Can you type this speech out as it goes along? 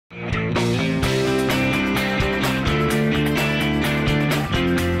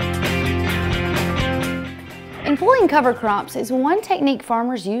Pulling cover crops is one technique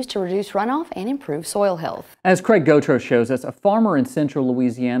farmers use to reduce runoff and improve soil health. As Craig Gautreaux shows us, a farmer in central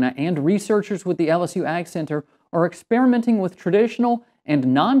Louisiana and researchers with the LSU AgCenter are experimenting with traditional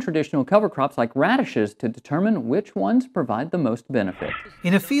and non-traditional cover crops like radishes to determine which ones provide the most benefit.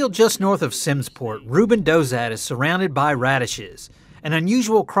 In a field just north of Simsport, Reuben Dozat is surrounded by radishes, an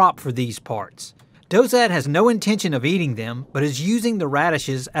unusual crop for these parts. Dozat has no intention of eating them, but is using the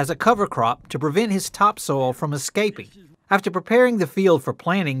radishes as a cover crop to prevent his topsoil from escaping. After preparing the field for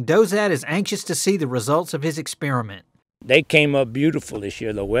planting, Dozat is anxious to see the results of his experiment. They came up beautiful this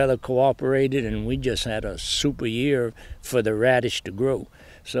year. The weather cooperated, and we just had a super year for the radish to grow.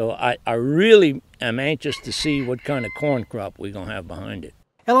 So I really am anxious to see what kind of corn crop we're going to have behind it.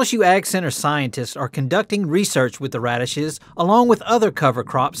 LSU AgCenter scientists are conducting research with the radishes along with other cover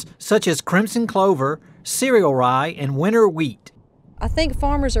crops such as crimson clover, cereal rye, and winter wheat. I think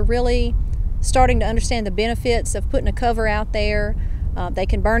farmers are really starting to understand the benefits of putting a cover out there. They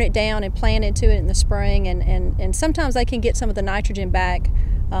can burn it down and plant into it in the spring, and sometimes they can get some of the nitrogen back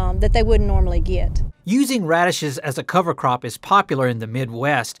that they wouldn't normally get. Using radishes as a cover crop is popular in the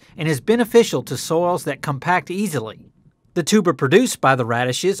Midwest and is beneficial to soils that compact easily. The tuber produced by the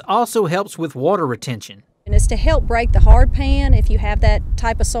radishes also helps with water retention. And it's to help break the hard pan if you have that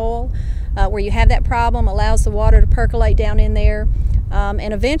type of soil where you have that problem, allows the water to percolate down in there,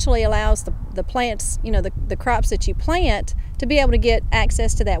 and eventually allows the plants, the crops that you plant, to be able to get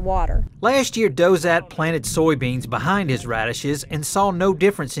access to that water. Last year, Dozat planted soybeans behind his radishes and saw no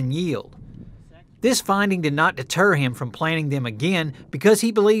difference in yield. This finding did not deter him from planting them again because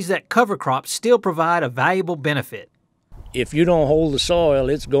he believes that cover crops still provide a valuable benefit. If you don't hold the soil,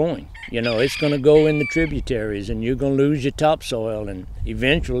 it's going. It's going to go in the tributaries, and you're going to lose your topsoil, and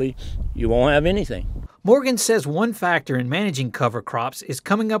eventually you won't have anything. Morgan says one factor in managing cover crops is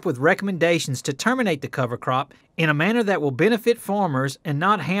coming up with recommendations to terminate the cover crop in a manner that will benefit farmers and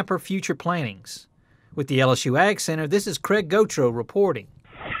not hamper future plantings. With the LSU AgCenter, this is Craig Gautreaux reporting.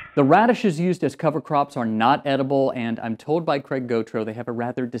 The radishes used as cover crops are not edible, and I'm told by Craig Gautreaux they have a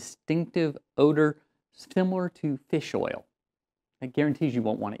rather distinctive odor similar to fish oil. That guarantees you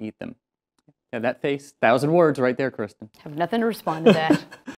won't want to eat them. Yeah, that face, 1,000 words right there, Kristen. Have nothing to respond to that.